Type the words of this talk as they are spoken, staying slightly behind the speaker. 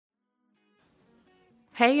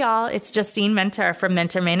Hey y'all, it's Justine Mentor from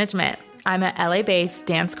Mentor Management. I'm a LA-based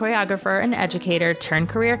dance choreographer and educator turned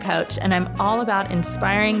career coach, and I'm all about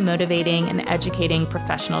inspiring, motivating, and educating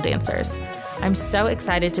professional dancers. I'm so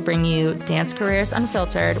excited to bring you Dance Careers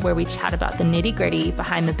Unfiltered, where we chat about the nitty-gritty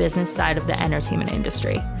behind the business side of the entertainment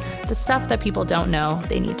industry, the stuff that people don't know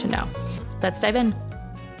they need to know. Let's dive in.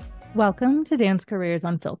 Welcome to Dance Careers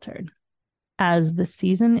Unfiltered. As the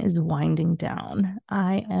season is winding down,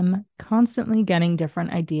 I am constantly getting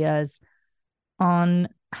different ideas on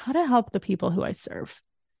how to help the people who I serve.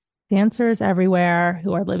 Dancers everywhere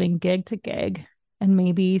who are living gig to gig, and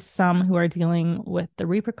maybe some who are dealing with the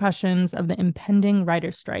repercussions of the impending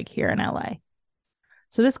writer's strike here in LA.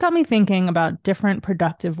 So this got me thinking about different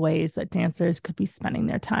productive ways that dancers could be spending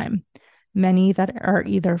their time. Many that are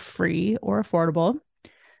either free or affordable,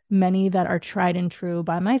 many that are tried and true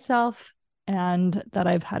by myself, and that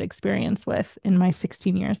I've had experience with in my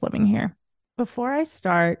 16 years living here. Before I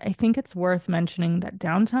start, I think it's worth mentioning that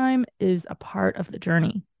downtime is a part of the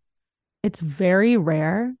journey. It's very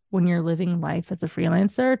rare when you're living life as a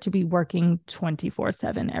freelancer to be working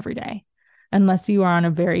 24/7 every day, unless you are on a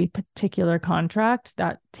very particular contract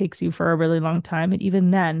that takes you for a really long time. And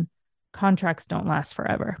even then, contracts don't last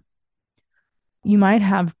forever. You might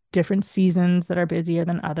have different seasons that are busier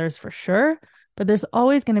than others for sure, but there's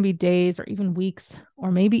always going to be days or even weeks or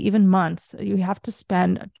maybe even months that you have to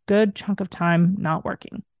spend a good chunk of time not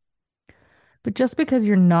working. But just because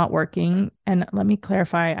you're not working, and let me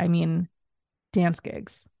clarify, I mean dance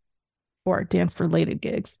gigs or dance related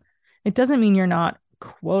gigs, it doesn't mean you're not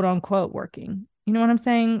quote unquote working. You know what I'm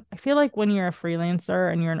saying? I feel like when you're a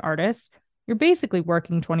freelancer and you're an artist, you're basically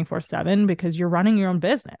working 24/7 because you're running your own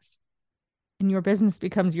business and your business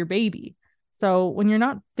becomes your baby. So when you're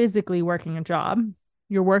not physically working a job,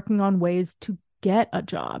 you're working on ways to get a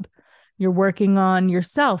job. You're working on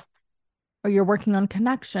yourself, or you're working on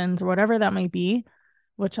connections, or whatever that might be,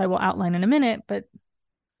 which I will outline in a minute. But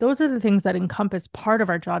those are the things that encompass part of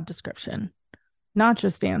our job description, not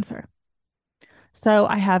just dancer. So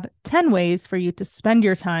I have 10 ways for you to spend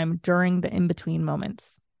your time during the in-between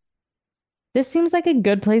moments. This seems like a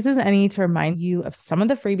good place as any to remind you of some of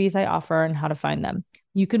the freebies I offer and how to find them.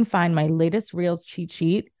 You can find my latest Reels cheat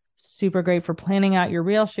sheet, super great for planning out your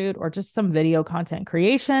reel shoot or just some video content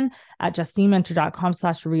creation, at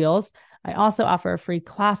justinementor.com/reels. I also offer a free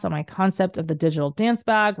class on my concept of the digital dance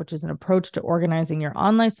bag, which is an approach to organizing your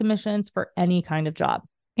online submissions for any kind of job.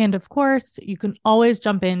 And of course, you can always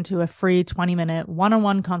jump into a free 20-minute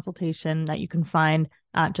one-on-one consultation that you can find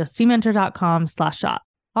at justinementor.com/shop.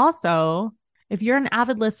 Also, if you're an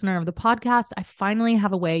avid listener of the podcast, I finally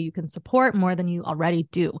have a way you can support more than you already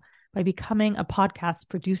do by becoming a podcast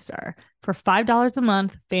producer. For $5 a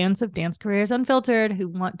month, fans of Dance Careers Unfiltered who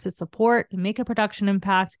want to support, make a production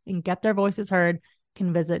impact, and get their voices heard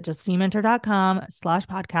can visit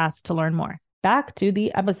justinementor.com/podcast to learn more. Back to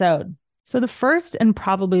the episode. So the first and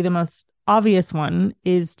probably the most obvious one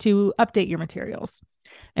is to update your materials.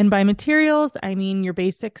 And by materials, I mean your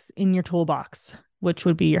basics in your toolbox, which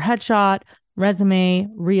would be your headshot, resume,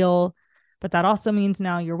 reel, but that also means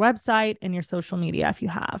now your website and your social media if you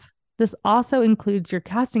have. This also includes your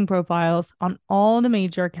casting profiles on all the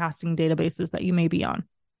major casting databases that you may be on.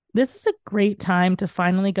 This is a great time to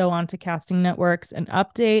finally go onto casting networks and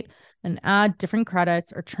update and add different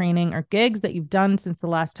credits or training or gigs that you've done since the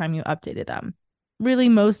last time you updated them. Really,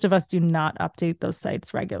 most of us do not update those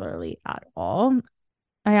sites regularly at all.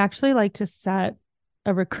 I actually like to set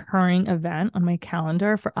a recurring event on my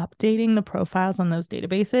calendar for updating the profiles on those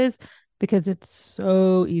databases because it's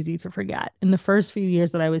so easy to forget. In the first few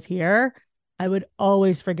years that I was here, I would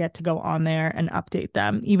always forget to go on there and update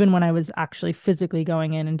them. Even when I was actually physically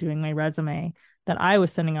going in and doing my resume that I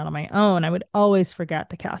was sending out on my own, I would always forget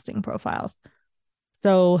the casting profiles.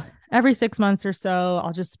 So every 6 months or so,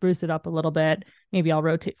 I'll just spruce it up a little bit. Maybe I'll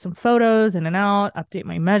rotate some photos in and out, update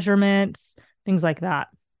my measurements, things like that.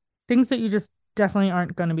 Things that you just definitely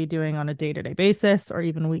aren't going to be doing on a day-to-day basis or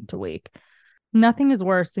even week to week. Nothing is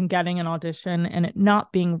worse than getting an audition and it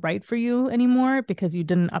not being right for you anymore because you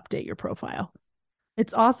didn't update your profile.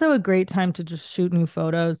 It's also a great time to just shoot new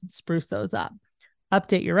photos and spruce those up.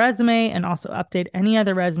 Update your resume and also update any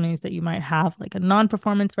other resumes that you might have, like a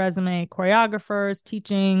non-performance resume, choreographers,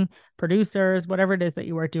 teaching, producers, whatever it is that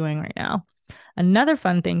you are doing right now. Another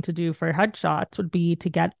fun thing to do for headshots would be to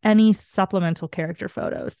get any supplemental character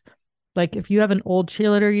photos. Like if you have an old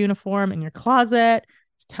cheerleader uniform in your closet,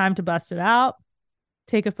 it's time to bust it out.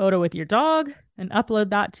 Take a photo with your dog and upload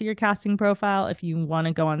that to your casting profile. If you want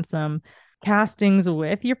to go on some castings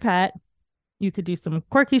with your pet, you could do some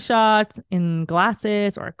quirky shots in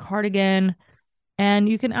glasses or a cardigan And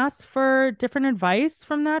you can ask for different advice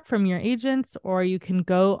from that from your agents, or you can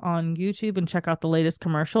go on YouTube and check out the latest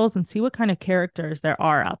commercials and see what kind of characters there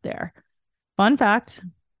are out there. Fun fact,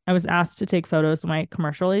 I was asked to take photos of my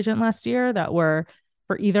commercial agent last year that were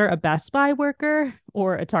for either a Best Buy worker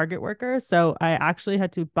or a Target worker. So I actually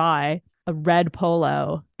had to buy a red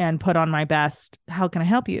polo and put on my best "How can I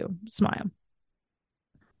help you?" smile.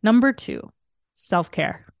 Number 2,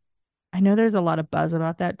 self-care. I know there's a lot of buzz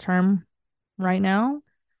about that term right now,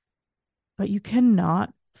 but you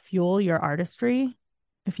cannot fuel your artistry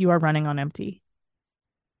if you are running on empty.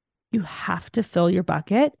 You have to fill your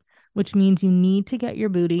bucket, which means you need to get your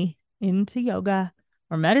booty into yoga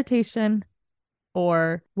or meditation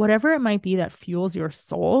or whatever it might be that fuels your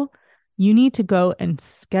soul. You need to go and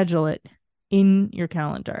schedule it in your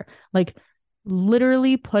calendar. Like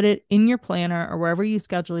literally put it in your planner or wherever you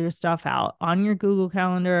schedule your stuff out, on your Google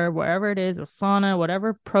Calendar, wherever it is, Asana,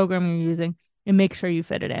 whatever program you're using, and make sure you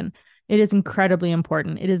fit it in. It is incredibly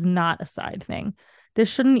important. It is not a side thing. This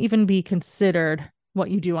shouldn't even be considered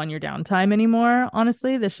what you do on your downtime anymore.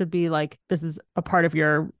 Honestly, this should be like, this is a part of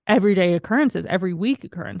your everyday occurrences, every week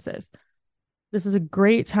occurrences. This is a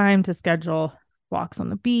great time to schedule walks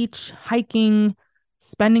on the beach, hiking,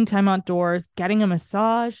 spending time outdoors, getting a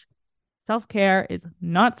massage. Self-care is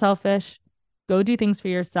not selfish. Go do things for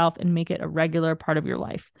yourself and make it a regular part of your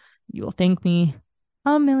life. You will thank me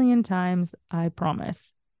a million times, I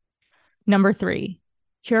promise. Number 3,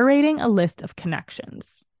 curating a list of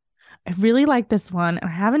connections. I really like this one, and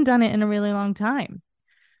I haven't done it in a really long time.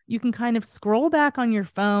 You can kind of scroll back on your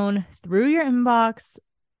phone, through your inbox,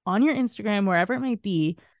 on your Instagram, wherever it might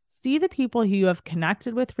be, see the people who you have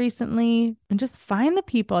connected with recently, and just find the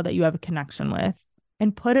people that you have a connection with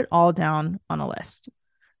and put it all down on a list.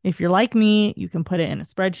 If you're like me, you can put it in a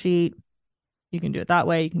spreadsheet. You can do it that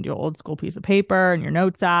way. You can do an old school piece of paper in your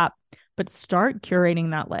notes app, but start curating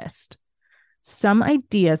that list. Some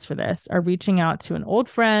ideas for this are reaching out to an old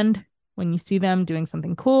friend when you see them doing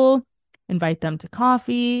something cool, invite them to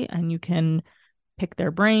coffee, and you can pick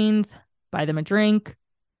their brains, buy them a drink.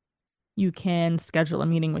 You can schedule a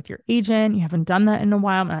meeting with your agent. You haven't done that in a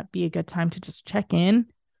while. That'd be a good time to just check in.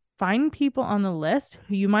 Find people on the list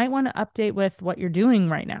who you might want to update with what you're doing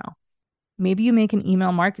right now. Maybe you make an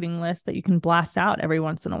email marketing list that you can blast out every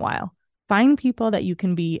once in a while. Find people that you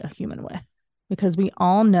can be a human with, because we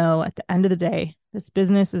all know at the end of the day, this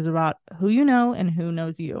business is about who you know and who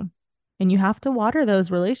knows you. And you have to water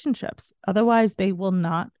those relationships. Otherwise, they will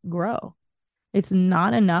not grow. It's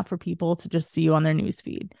not enough for people to just see you on their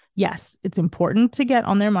newsfeed. Yes, it's important to get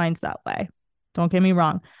on their minds that way. Don't get me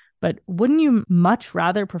wrong. But wouldn't you much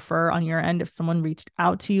rather prefer on your end if someone reached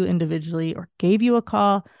out to you individually or gave you a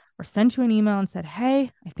call or sent you an email and said,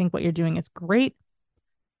 "Hey, I think what you're doing is great.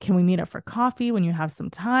 Can we meet up for coffee when you have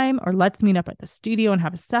some time? Or let's meet up at the studio and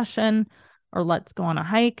have a session, or let's go on a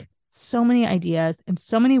hike." So many ideas and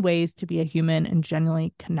so many ways to be a human and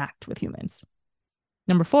genuinely connect with humans.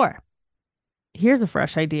 Number 4, here's a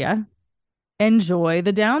fresh idea. Enjoy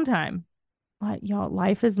the downtime. But y'all,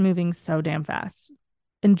 life is moving so damn fast.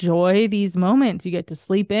 Enjoy these moments you get to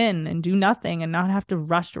sleep in and do nothing and not have to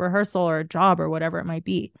rush to rehearsal or a job or whatever it might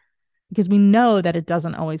be, because we know that it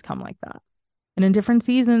doesn't always come like that. And in different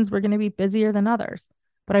seasons, we're going to be busier than others.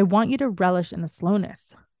 But I want you to relish in the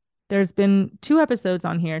slowness. There's been 2 episodes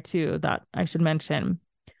on here too that I should mention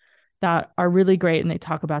that are really great. And they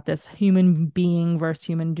talk about this human being versus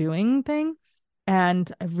human doing thing. And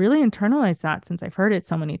I've really internalized that since I've heard it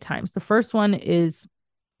so many times. The first one is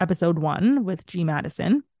episode 1 with G.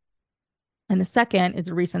 Madison. And the second is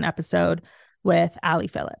a recent episode with Allie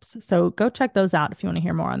Phillips. So go check those out if you want to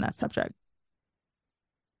hear more on that subject.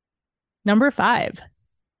 Number 5,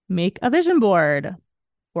 make a vision board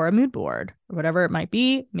or a mood board or whatever it might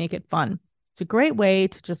be. Make it fun. It's a great way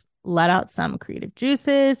to just let out some creative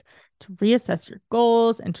juices, to reassess your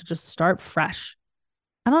goals, and to just start fresh.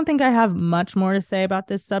 I don't think I have much more to say about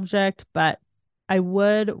this subject, but I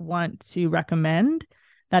would want to recommend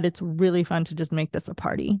that it's really fun to just make this a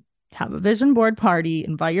party. Have a vision board party,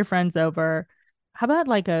 invite your friends over. How about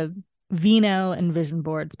like a vino and vision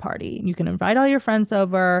boards party? You can invite all your friends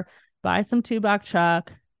over, buy some 2-box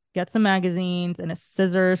chuck, get some magazines and a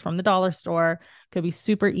scissors from the dollar store. Could be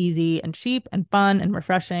super easy and cheap and fun and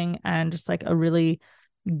refreshing, and just like a really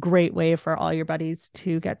great way for all your buddies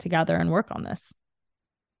to get together and work on this.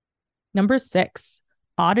 Number 6,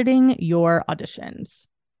 auditing your auditions.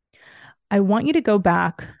 I want you to go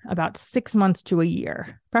back about 6 months to a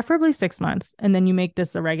year, preferably 6 months. And then you make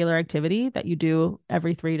this a regular activity that you do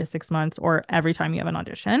every 3 to 6 months or every time you have an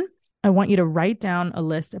audition. I want you to write down a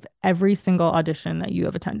list of every single audition that you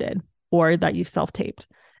have attended or that you've self-taped,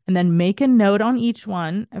 And then make a note on each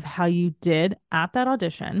one of how you did at that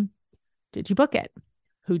audition. Did you book it?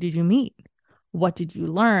 Who did you meet? What did you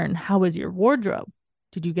learn? How was your wardrobe?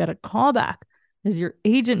 Did you get a callback? Does your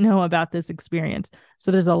agent know about this experience? So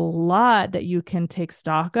there's a lot that you can take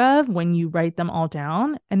stock of when you write them all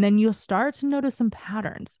down, and then you'll start to notice some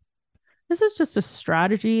patterns. This is just a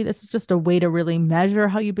strategy. This is just a way to really measure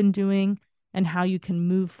how you've been doing and how you can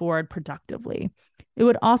move forward productively. It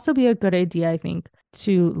would also be a good idea, I think,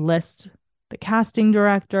 to list the casting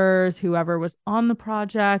directors, whoever was on the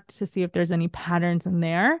project, to see if there's any patterns in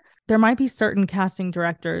there. There might be certain casting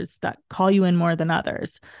directors that call you in more than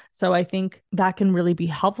others. So I think that can really be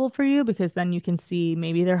helpful for you, because then you can see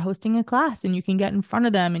maybe they're hosting a class and you can get in front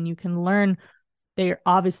of them and you can learn. They're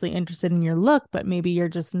obviously interested in your look, but maybe you're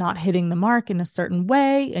just not hitting the mark in a certain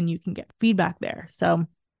way and you can get feedback there. So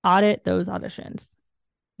audit those auditions.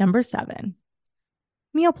 Number 7,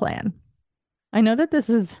 meal plan. I know that this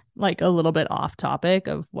is like a little bit off topic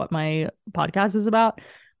of what my podcast is about,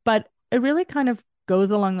 but it really kind of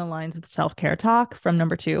goes along the lines of self-care talk from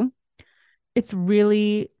number 2. It's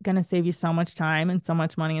really going to save you so much time and so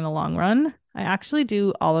much money in the long run. I actually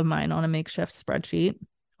do all of mine on a makeshift spreadsheet,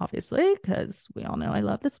 obviously, because we all know I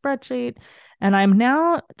love the spreadsheet. And I'm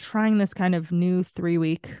now trying this kind of new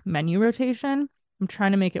 3-week menu rotation. I'm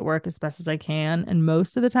trying to make it work as best as I can. And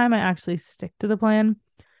most of the time, I actually stick to the plan.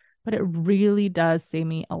 But it really does save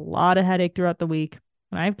me a lot of headache throughout the week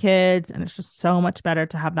when I have kids. And it's just so much better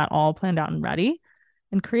to have that all planned out and ready,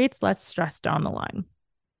 and creates less stress down the line.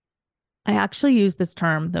 I actually use this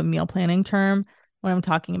term, the meal planning term, when I'm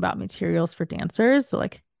talking about materials for dancers. So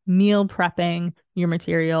like meal prepping your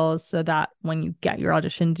materials so that when you get your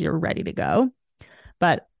auditions, you're ready to go.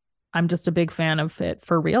 But I'm just a big fan of it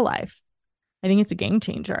for real life. I think it's a game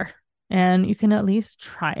changer, and you can at least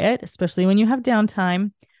try it, especially when you have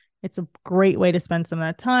downtime. It's a great way to spend some of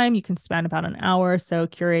that time. You can spend about an hour or so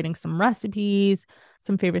curating some recipes,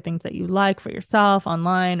 some favorite things that you like for yourself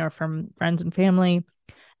online or from friends and family,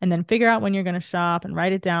 and then figure out when you're going to shop and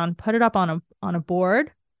write it down, put it up on a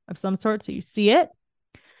board of some sort so you see it.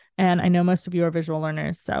 And I know most of you are visual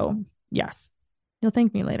learners, so yes, you'll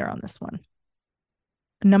thank me later on this one.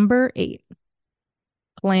 Number 8,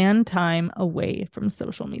 plan time away from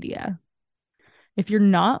social media. If you're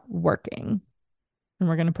not working, and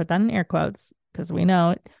we're going to put that in air quotes because we know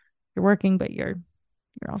it, you're working, but you're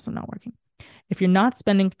also not working. If you're not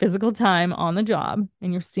spending physical time on the job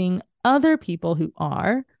and you're seeing other people who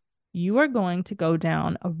are, you are going to go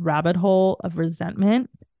down a rabbit hole of resentment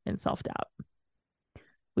and self-doubt.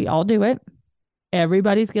 We all do it.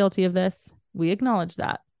 Everybody's guilty of this. We acknowledge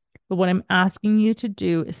that. But what I'm asking you to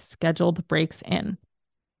do is schedule the breaks in,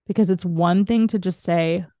 because it's one thing to just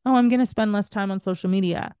say, oh, I'm going to spend less time on social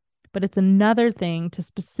media. But it's another thing to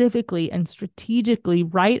specifically and strategically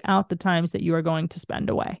write out the times that you are going to spend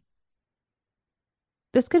away.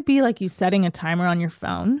 This could be like you setting a timer on your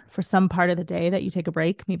phone for some part of the day that you take a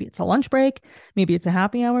break. Maybe it's a lunch break. Maybe it's a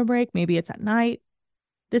happy hour break. Maybe it's at night.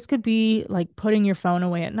 This could be like putting your phone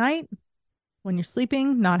away at night when you're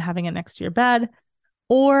sleeping, not having it next to your bed,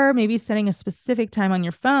 or maybe setting a specific time on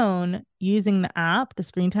your phone using the app, the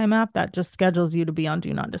screen time app that just schedules you to be on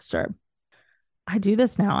Do Not Disturb. I do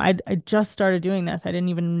this now. I just started doing this. I didn't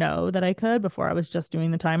even know that I could before. I was just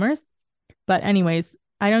doing the timers. But anyways,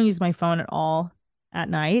 I don't use my phone at all at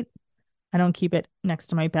night. I don't keep it next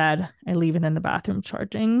to my bed. I leave it in the bathroom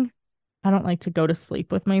charging. I don't like to go to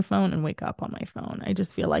sleep with my phone and wake up on my phone. I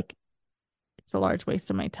just feel like it's a large waste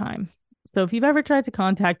of my time. So if you've ever tried to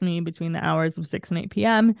contact me between the hours of 6 and 8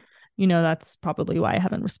 p.m., you know that's probably why I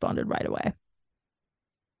haven't responded right away.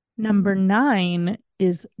 Number 9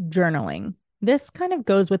 is journaling. This kind of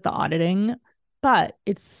goes with the auditing, but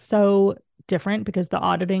it's so different because the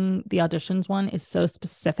auditions one is so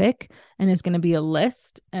specific and is going to be a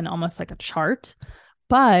list and almost like a chart.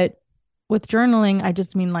 But with journaling, I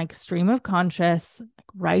just mean like stream of conscious, like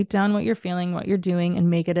write down what you're feeling, what you're doing,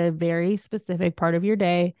 and make it a very specific part of your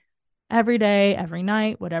day, every day, every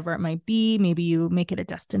night, whatever it might be. Maybe you make it a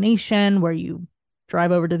destination where you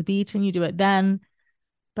drive over to the beach and you do it then.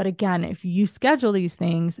 But again, if you schedule these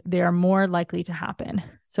things, they are more likely to happen.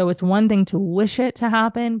 So it's one thing to wish it to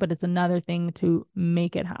happen, but it's another thing to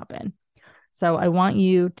make it happen. So I want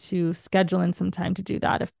you to schedule in some time to do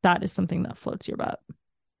that if that is something that floats your boat.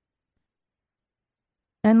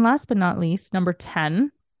 And last but not least, number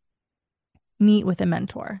 10, meet with a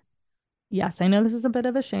mentor. Yes, I know this is a bit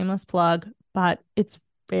of a shameless plug, but it's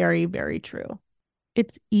very, very true.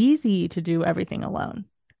 It's easy to do everything alone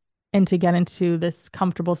and to get into this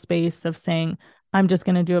comfortable space of saying, I'm just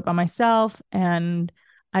going to do it by myself and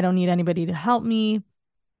I don't need anybody to help me.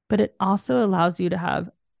 But it also allows you to have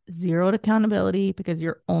zero accountability because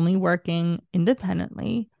you're only working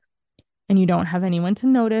independently and you don't have anyone to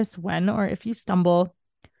notice when or if you stumble.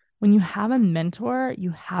 When you have a mentor,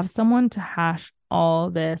 you have someone to hash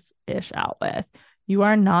all this ish out with. You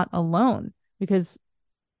are not alone because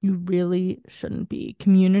you really shouldn't be.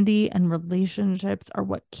 Community and relationships are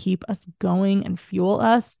what keep us going and fuel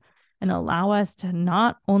us and allow us to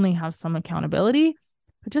not only have some accountability,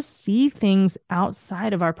 but just see things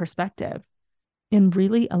outside of our perspective and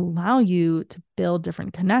really allow you to build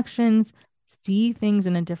different connections, see things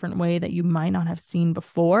in a different way that you might not have seen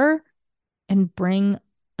before, and bring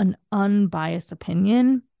an unbiased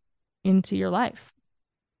opinion into your life.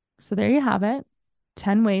 So there you have it.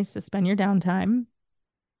 10 ways to spend your downtime.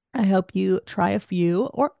 I hope you try a few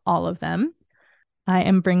or all of them. I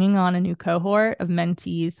am bringing on a new cohort of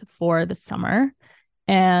mentees for the summer,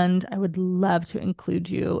 and I would love to include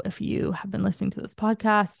you if you have been listening to this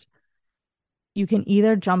podcast. You can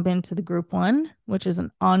either jump into the group one, which is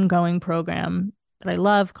an ongoing program that I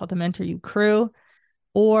love called the Mentor You Crew,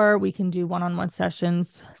 or we can do one-on-one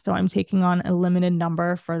sessions. So I'm taking on a limited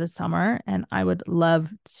number for the summer, and I would love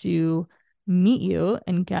to meet you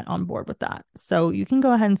and get on board with that. So you can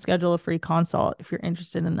go ahead and schedule a free consult if you're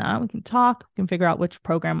interested in that. We can talk, we can figure out which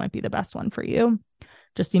program might be the best one for you.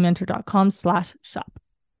 JustyMentor.com/shop.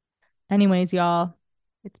 Anyways, y'all,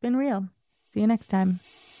 it's been real. See you next time.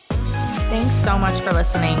 Thanks so much for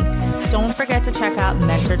listening. Don't forget to check out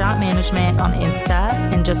mentor.management on Insta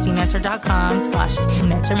and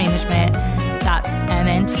justymentor.com/mentormanagement. That's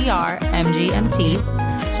MNTRMGMT.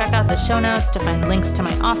 Check out the show notes to find links to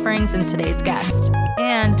my offerings and today's guest.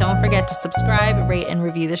 And don't forget to subscribe, rate, and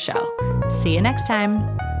review the show. See you next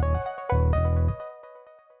time.